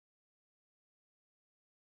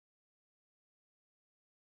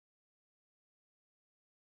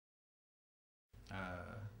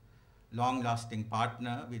long-lasting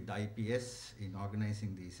partner with the IPS in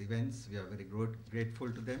organizing these events. We are very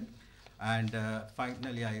grateful to them. And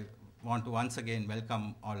finally, I want to once again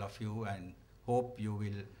welcome all of you and hope you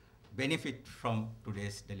will benefit from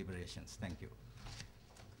today's deliberations. Thank you.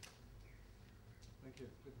 Thank you.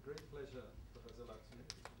 With great pleasure, Professor Laxmi,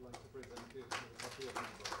 I'd like to present you a copy of my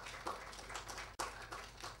book.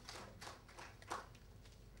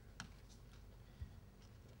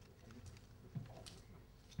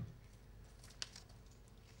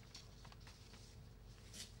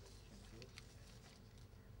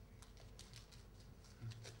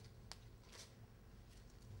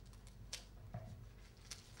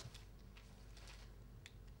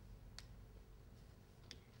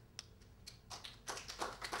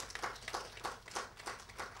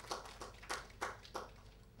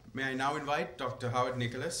 May I now invite Dr. Howard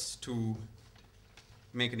Nicholas to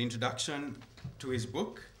make an introduction to his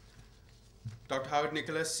book. Dr. Howard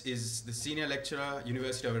Nicholas is the senior lecturer,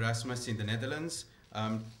 University of Erasmus in the Netherlands.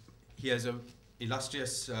 He has an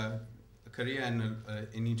illustrious career and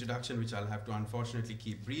an introduction which I'll have to unfortunately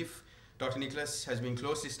keep brief. Dr. Nicholas has been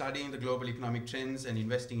closely studying the global economic trends and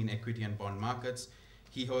investing in equity and bond markets.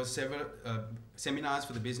 He hosts several seminars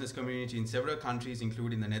for the business community in several countries,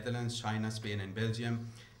 including the Netherlands, China, Spain, and Belgium.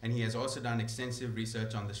 And he has also done extensive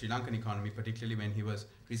research on the Sri Lankan economy, particularly when he was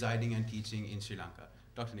residing and teaching in Sri Lanka.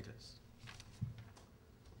 Dr. Nicholas.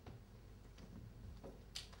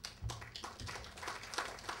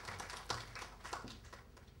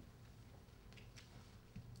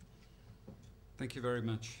 Thank you very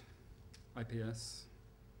much, IPS.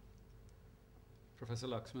 Professor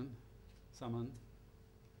Laxman, Saman,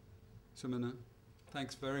 Sumana,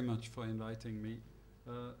 thanks very much for inviting me.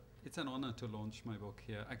 It's an honor to launch my book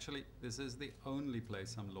here. Actually, this is the only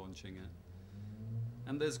place I'm launching it.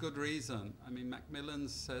 And there's good reason. I mean, Macmillan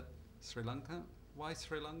said, Sri Lanka? Why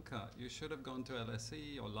Sri Lanka? You should have gone to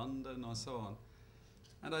LSE or London or so on.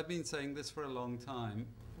 And I've been saying this for a long time.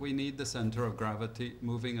 We need the center of gravity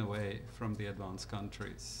moving away from the advanced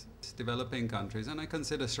countries, developing countries. And I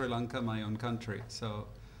consider Sri Lanka my own country. So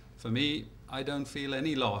for me, I don't feel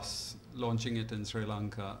any loss launching it in Sri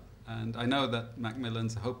Lanka. And I know that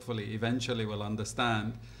Macmillans hopefully eventually will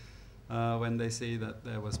understand when they see that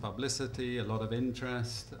there was publicity, a lot of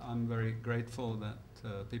interest. I'm very grateful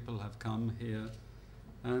that people have come here.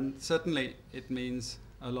 And certainly it means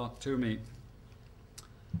a lot to me.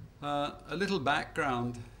 A little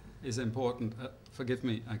background is important. Forgive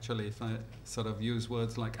me, actually, if I sort of use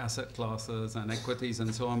words like asset classes and equities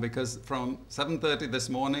and so on, because from 7:30 this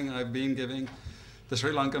morning, I've been giving the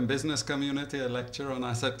Sri Lankan business community a lecture on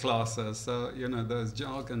asset classes. So, you know, those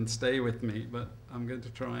jargon stay with me, but I'm going to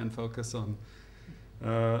try and focus on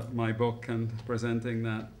my book and presenting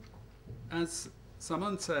that. As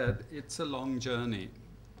someone said, it's a long journey,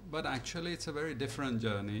 but actually it's a very different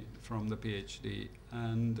journey from the PhD.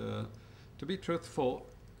 And to be truthful,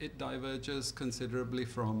 it diverges considerably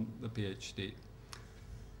from the PhD.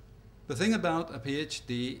 The thing about a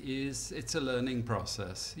PhD is it's a learning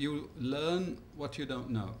process. You learn what you don't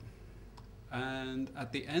know. And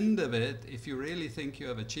at the end of it, if you really think you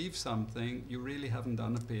have achieved something, you really haven't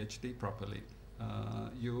done a PhD properly.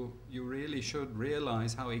 You really should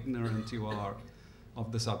realize how ignorant you are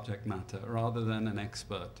of the subject matter rather than an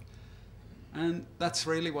expert. And that's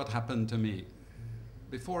really what happened to me.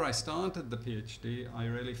 Before I started the PhD, I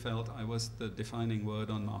really felt I was the defining word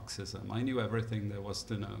on Marxism. I knew everything there was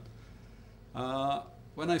to know.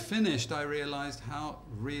 When I finished, I realized how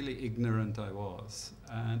really ignorant I was.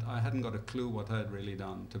 And I hadn't got a clue what I had really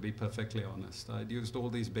done, to be perfectly honest. I'd used all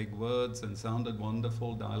these big words and sounded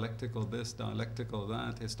wonderful, dialectical this, dialectical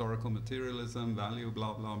that, historical materialism, value,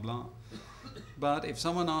 blah, blah, blah. But if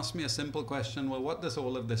someone asked me a simple question, well, what does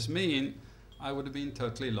all of this mean? I would have been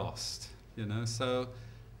totally lost, you know. So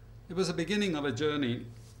it was a beginning of a journey.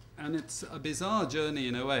 And it's a bizarre journey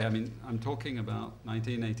in a way. I mean, I'm talking about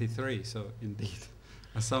 1983, so indeed,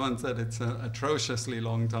 as someone said, it's an atrociously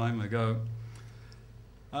long time ago.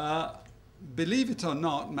 Believe it or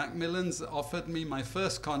not, Macmillan's offered me my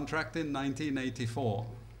first contract in 1984.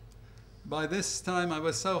 By this time, I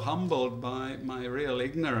was so humbled by my real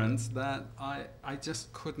ignorance that I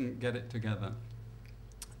just couldn't get it together.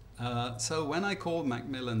 So when I called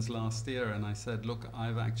Macmillan's last year and I said, look,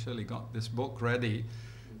 I've actually got this book ready,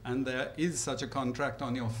 and there is such a contract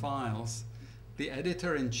on your files, the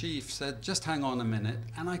editor-in-chief said, just hang on a minute.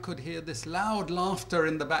 And I could hear this loud laughter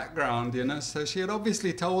in the background, you know. So she had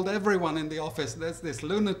obviously told everyone in the office, there's this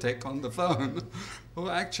lunatic on the phone who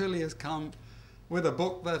actually has come with a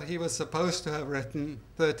book that he was supposed to have written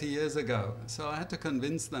 30 years ago. So I had to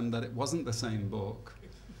convince them that it wasn't the same book.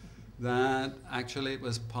 that actually it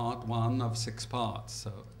was part 1 of 6 parts.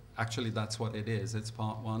 So actually that's what it is. It's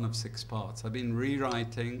part 1 of 6 parts. I've been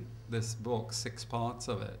rewriting this book, 6 parts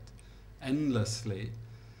of it, endlessly.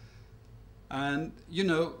 And, you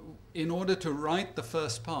know, in order to write the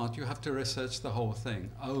first part, you have to research the whole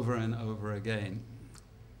thing over and over again.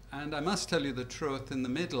 And I must tell you the truth, in the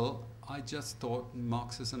middle, I just thought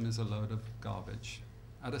Marxism is a load of garbage.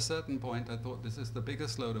 At a certain point, I thought this is the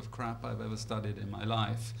biggest load of crap I've ever studied in my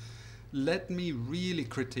life. Let me really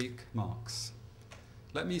critique Marx.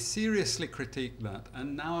 Let me seriously critique that.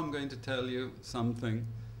 And now I'm going to tell you something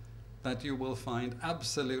that you will find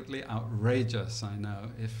absolutely outrageous, I know.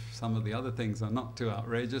 If some of the other things are not too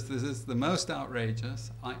outrageous, this is the most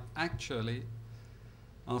outrageous. I actually,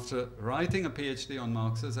 after writing a PhD on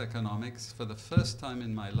Marx's economics, for the first time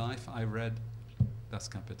in my life, I read Das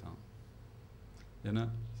Kapital. You know?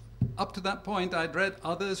 Up to that point, I'd read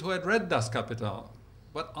others who had read Das Kapital.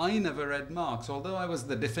 But I never read Marx. Although I was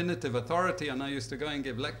the definitive authority and I used to go and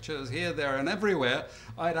give lectures here, there, and everywhere,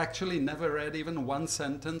 I'd actually never read even 1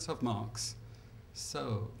 sentence of Marx.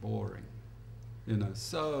 So boring, you know,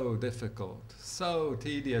 so difficult, so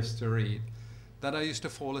tedious to read, that I used to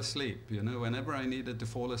fall asleep. You know, whenever I needed to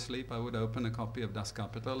fall asleep, I would open a copy of Das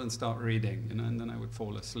Kapital and start reading, you know, and then I would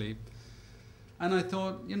fall asleep. And I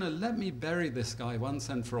thought, you know, let me bury this guy once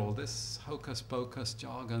and for all, this hocus pocus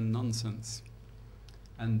jargon nonsense.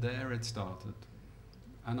 And there it started,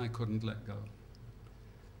 and I couldn't let go.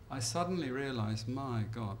 I suddenly realized, my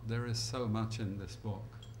God, there is so much in this book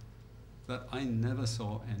that I never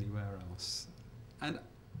saw anywhere else. And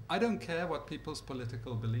I don't care what people's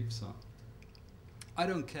political beliefs are. I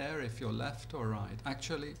don't care if you're left or right.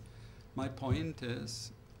 Actually, my point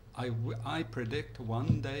is, I predict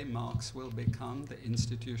one day Marx will become the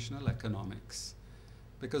institutional economics.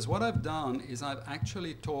 Because what I've done is I've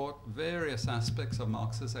actually taught various aspects of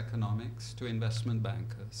Marx's economics to investment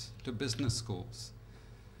bankers, to business schools.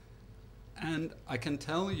 And I can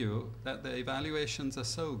tell you that the evaluations are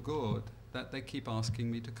so good that they keep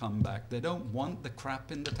asking me to come back. They don't want the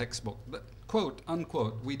crap in the textbook. The, quote,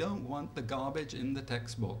 unquote, we don't want the garbage in the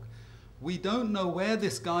textbook. We don't know where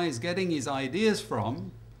this guy is getting his ideas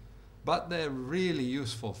from, but they're really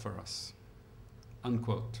useful for us,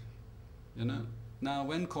 unquote, you know. Now,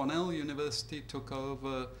 when Cornell University took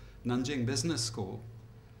over Nanjing Business School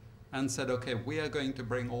and said, okay, we are going to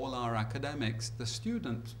bring all our academics, the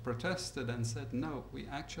students protested and said, no, we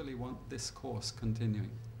actually want this course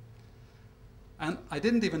continuing. And I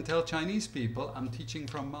didn't even tell Chinese people I'm teaching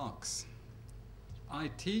from Marx.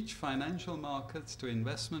 I teach financial markets to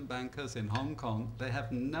investment bankers in Hong Kong. They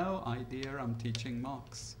have no idea I'm teaching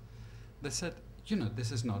Marx. They said, you know,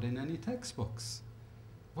 this is not in any textbooks.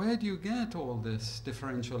 Where do you get all this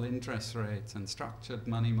differential interest rates and structured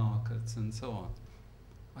money markets and so on?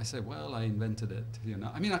 I say, well, I invented it, you know.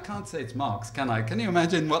 I mean, I can't say it's Marx, can I? Can you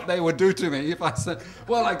imagine what they would do to me if I said,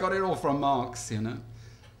 well, I got it all from Marx, you know?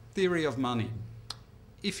 Theory of money.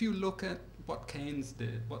 If you look at what Keynes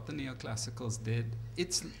did, what the neoclassicals did,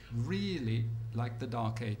 it's really like the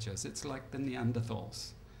Dark Ages. It's like the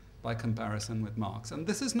Neanderthals by comparison with Marx. And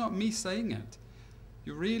this is not me saying it.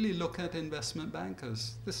 You really look at investment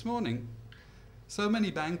bankers. This morning, so many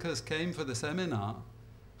bankers came for the seminar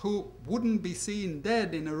who wouldn't be seen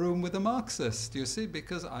dead in a room with a Marxist, you see,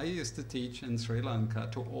 because I used to teach in Sri Lanka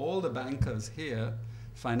to all the bankers here,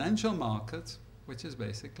 financial markets, which is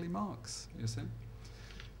basically Marx, you see.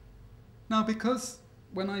 Now, because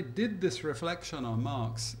when I did this reflection on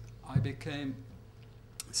Marx, I became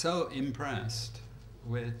so impressed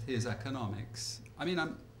with his economics. I mean,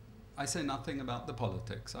 I say nothing about the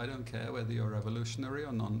politics. I don't care whether you're revolutionary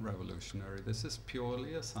or non-revolutionary. This is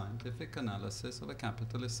purely a scientific analysis of a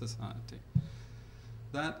capitalist society.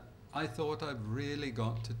 That I thought I've really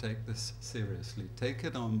got to take this seriously, take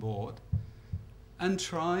it on board, and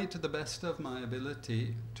try to the best of my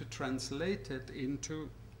ability to translate it into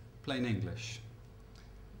plain English.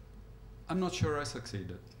 I'm not sure I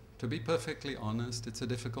succeeded. To be perfectly honest, it's a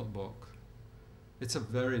difficult book. It's a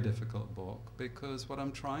very difficult book because what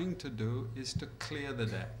I'm trying to do is to clear the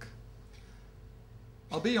deck.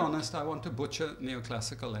 I'll be honest, I want to butcher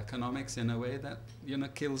neoclassical economics in a way that, you know,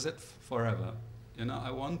 kills it forever. You know,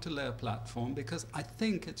 I want to lay a platform because I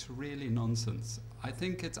think it's really nonsense. I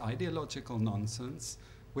think it's ideological nonsense,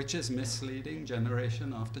 which is misleading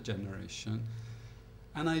generation after generation.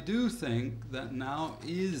 And I do think that now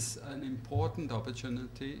is an important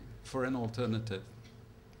opportunity for an alternative.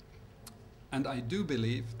 And I do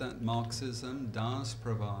believe that Marxism does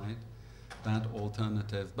provide that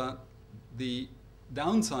alternative. But the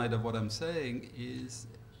downside of what I'm saying is,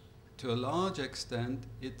 to a large extent,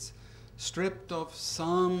 it's stripped of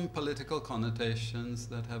some political connotations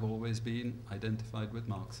that have always been identified with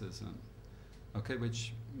Marxism, okay,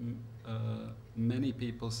 which many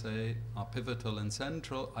people say are pivotal and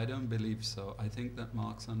central. I don't believe so. I think that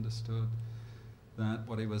Marx understood that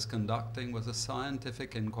what he was conducting was a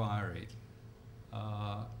scientific inquiry.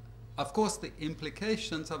 Of course, the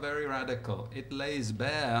implications are very radical. It lays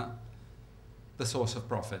bare the source of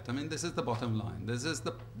profit. I mean, this is the bottom line. This is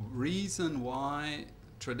the reason why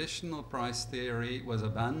traditional price theory was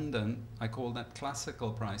abandoned. I call that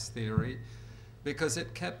classical price theory, because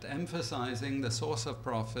it kept emphasizing the source of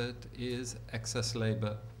profit is excess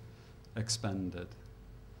labor expended.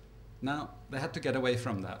 Now, they had to get away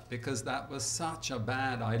from that because that was such a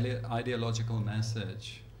bad ideological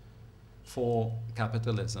message for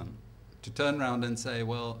capitalism. To turn around and say,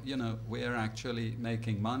 well, you know, we're actually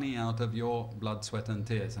making money out of your blood, sweat, and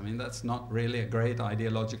tears. I mean, that's not really a great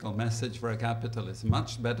ideological message for a capitalist.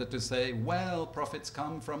 Much better to say, well, profits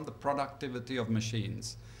come from the productivity of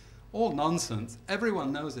machines. All nonsense.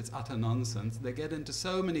 Everyone knows it's utter nonsense. They get into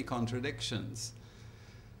so many contradictions.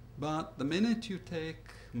 But the minute you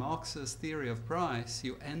take Marx's theory of price,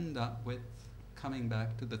 you end up with coming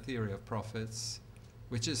back to the theory of profits,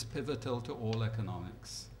 which is pivotal to all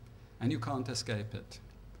economics. And you can't escape it.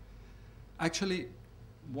 Actually,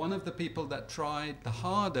 one of the people that tried the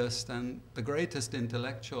hardest and the greatest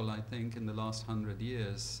intellectual, I think, in the last 100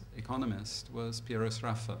 years, economist, was Piero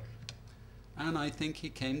Sraffa. And I think he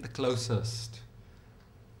came the closest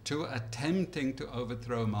to attempting to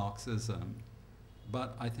overthrow Marxism.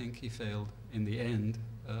 But I think he failed in the end,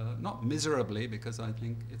 not miserably, because I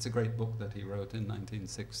think it's a great book that he wrote in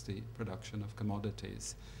 1960, Production of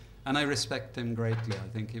Commodities. And I respect him greatly. I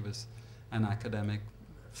think he was an academic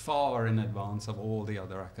far in advance of all the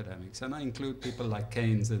other academics. And I include people like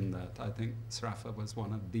Keynes in that. I think Sraffa was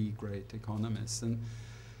one of the great economists.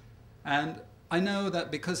 And I know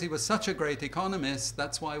that because he was such a great economist,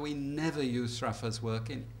 that's why we never use Sraffa's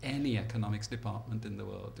work in any economics department in the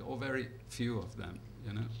world, or very few of them,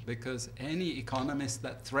 you know, because any economist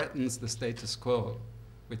that threatens the status quo,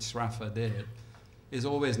 which Sraffa did, is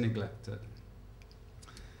always neglected.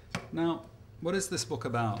 Now, what is this book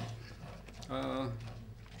about?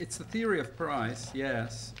 It's the theory of price,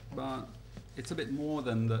 yes, but it's a bit more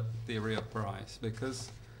than the theory of price, because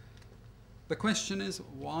the question is,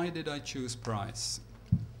 why did I choose price?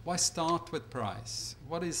 Why start with price?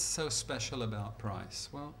 What is so special about price?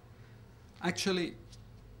 Well, actually,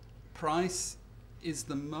 price is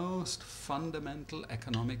the most fundamental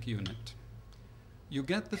economic unit. You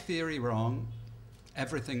get the theory wrong,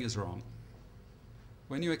 everything is wrong.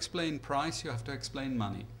 When you explain price, you have to explain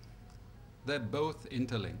money. They're both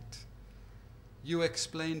interlinked. You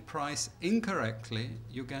explain price incorrectly,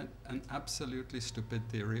 you get an absolutely stupid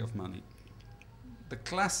theory of money. The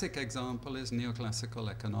classic example is neoclassical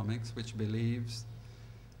economics, which believes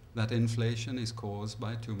that inflation is caused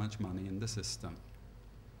by too much money in the system.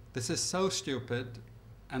 This is so stupid,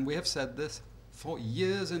 and we have said this for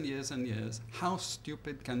years and years and years. How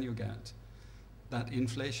stupid can you get? That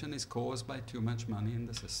inflation is caused by too much money in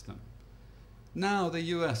the system. Now the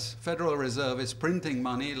US Federal Reserve is printing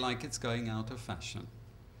money like it's going out of fashion.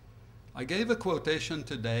 I gave a quotation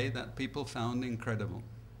today that people found incredible.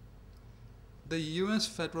 The US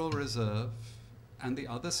Federal Reserve and the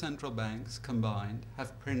other central banks combined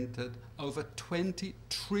have printed over $20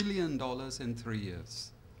 trillion in 3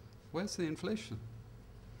 years. Where's the inflation?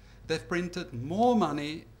 They've printed more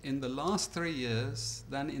money in the last 3 years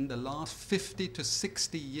than in the last 50 to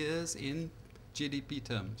 60 years in GDP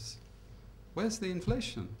terms. Where's the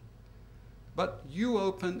inflation? But you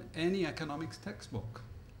open any economics textbook.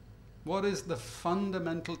 What is the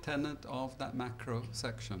fundamental tenet of that macro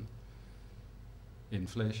section?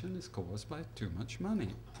 Inflation is caused by too much money.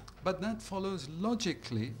 But that follows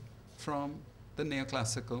logically from the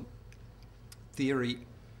neoclassical theory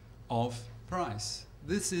of price.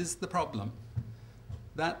 This is the problem,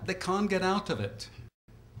 that they can't get out of it.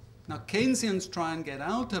 Now, Keynesians try and get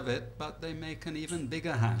out of it, but they make an even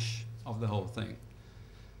bigger hash of the whole thing.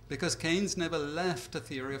 Because Keynes never left a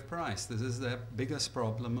theory of price. This is their biggest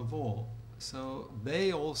problem of all. So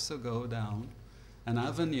they also go down an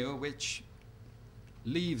avenue which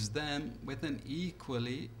leaves them with an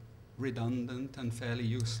equally redundant and fairly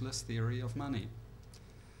useless theory of money.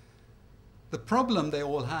 The problem they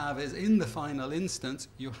all have is, in the final instance,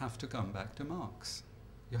 you have to come back to Marx.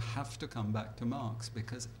 You have to come back to Marx,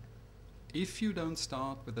 because if you don't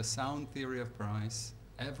start with a sound theory of price,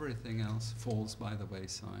 everything else falls by the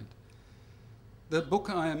wayside. The book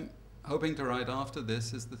I am hoping to write after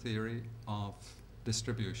this is the theory of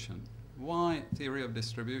distribution. Why theory of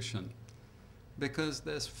distribution? because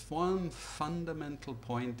there's one fundamental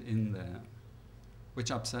point in there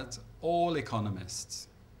which upsets all economists.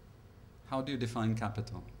 How do you define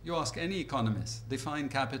capital? You ask any economist, define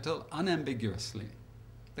capital unambiguously.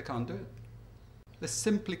 They can't do it. They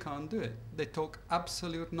simply can't do it. They talk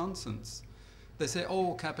absolute nonsense. They say,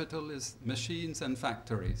 oh, capital is machines and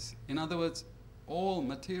factories. In other words, all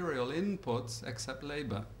material inputs except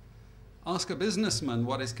labor. Ask a businessman,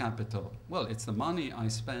 what is capital? Well, it's the money I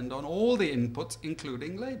spend on all the inputs,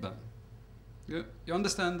 including labor. You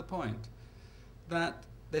understand the point? That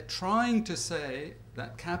they're trying to say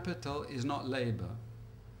that capital is not labor.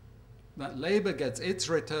 That labor gets its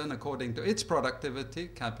return according to its productivity,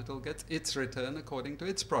 capital gets its return according to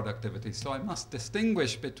its productivity. So I must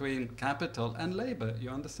distinguish between capital and labor, you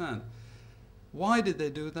understand? Why did they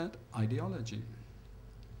do that? Ideology.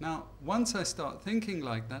 Now, once I start thinking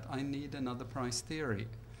like that, I need another price theory.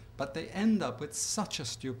 But they end up with such a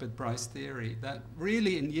stupid price theory that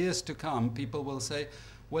really in years to come, people will say,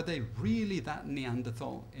 were they really that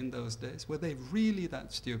Neanderthal in those days? Were they really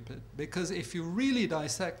that stupid? Because if you really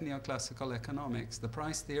dissect neoclassical economics, the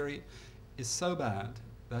price theory is so bad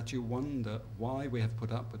that you wonder why we have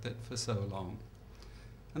put up with it for so long.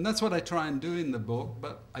 And that's what I try and do in the book,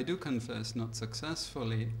 but I do confess not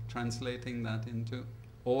successfully translating that into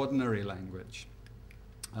ordinary language.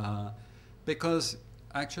 Because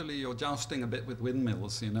actually you're jousting a bit with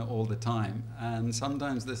windmills, you know, all the time. And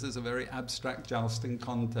sometimes this is a very abstract jousting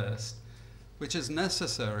contest, which is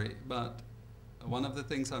necessary, but one of the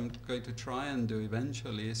things I'm going to try and do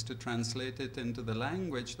eventually is to translate it into the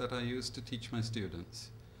language that I use to teach my students.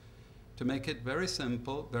 To make it very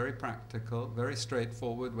simple, very practical, very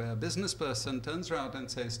straightforward, where a business person turns around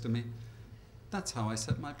and says to me, that's how I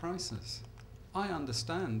set my prices. I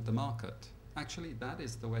understand the market. Actually, that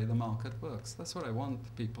is the way the market works. That's what I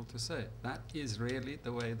want people to say. That is really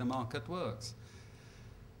the way the market works.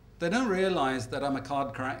 They don't realize that I'm a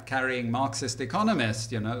card-carrying Marxist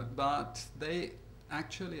economist, you know, but they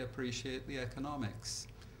actually appreciate the economics.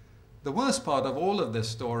 The worst part of all of this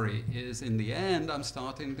story is, in the end, I'm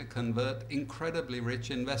starting to convert incredibly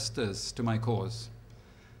rich investors to my cause.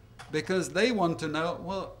 Because they want to know,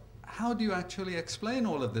 well, how do you actually explain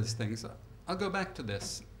all of these things? I'll go back to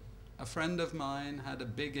this. A friend of mine had a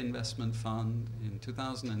big investment fund in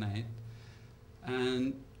 2008,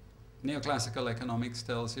 and neoclassical economics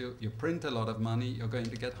tells you, you print a lot of money, you're going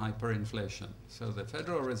to get hyperinflation. So the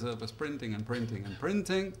Federal Reserve was printing and printing and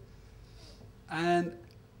printing, and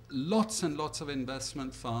lots of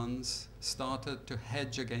investment funds started to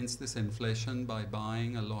hedge against this inflation by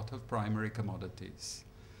buying a lot of primary commodities.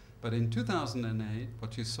 But in 2008,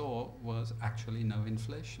 what you saw was actually no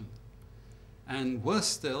inflation. And worse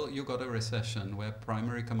still, you got a recession where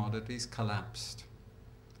primary commodities collapsed.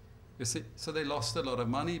 You see, so they lost a lot of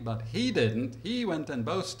money, but he didn't. He went and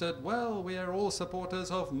boasted, well, we are all supporters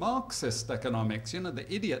of Marxist economics. You know, the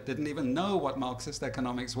idiot didn't even know what Marxist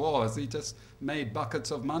economics was. He just made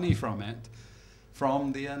buckets of money from it,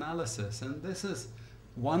 from the analysis. And this is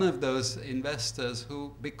one of those investors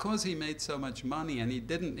who, because he made so much money and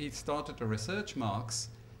he started to research Marx,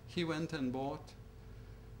 he went and bought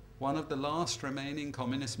one of the last remaining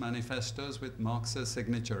communist manifestos with Marx's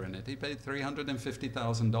signature in it. He paid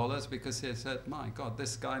 $350,000 because he said, my God,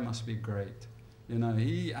 this guy must be great. You know,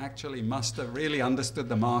 he actually must have really understood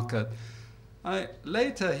the market.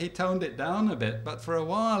 Later, he toned it down a bit, but for a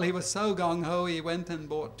while, he was so gung-ho, he went and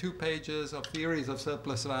bought 2 pages of theories of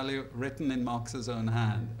surplus value written in Marx's own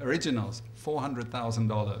hand. Originals,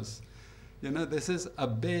 $400,000. You know, this is a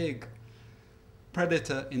big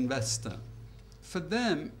predator investor. For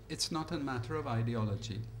them, it's not a matter of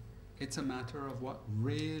ideology. It's a matter of what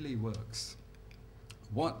really works.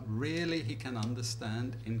 What really he can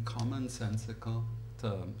understand in commonsensical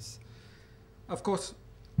terms. Of course,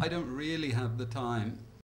 I don't really have the time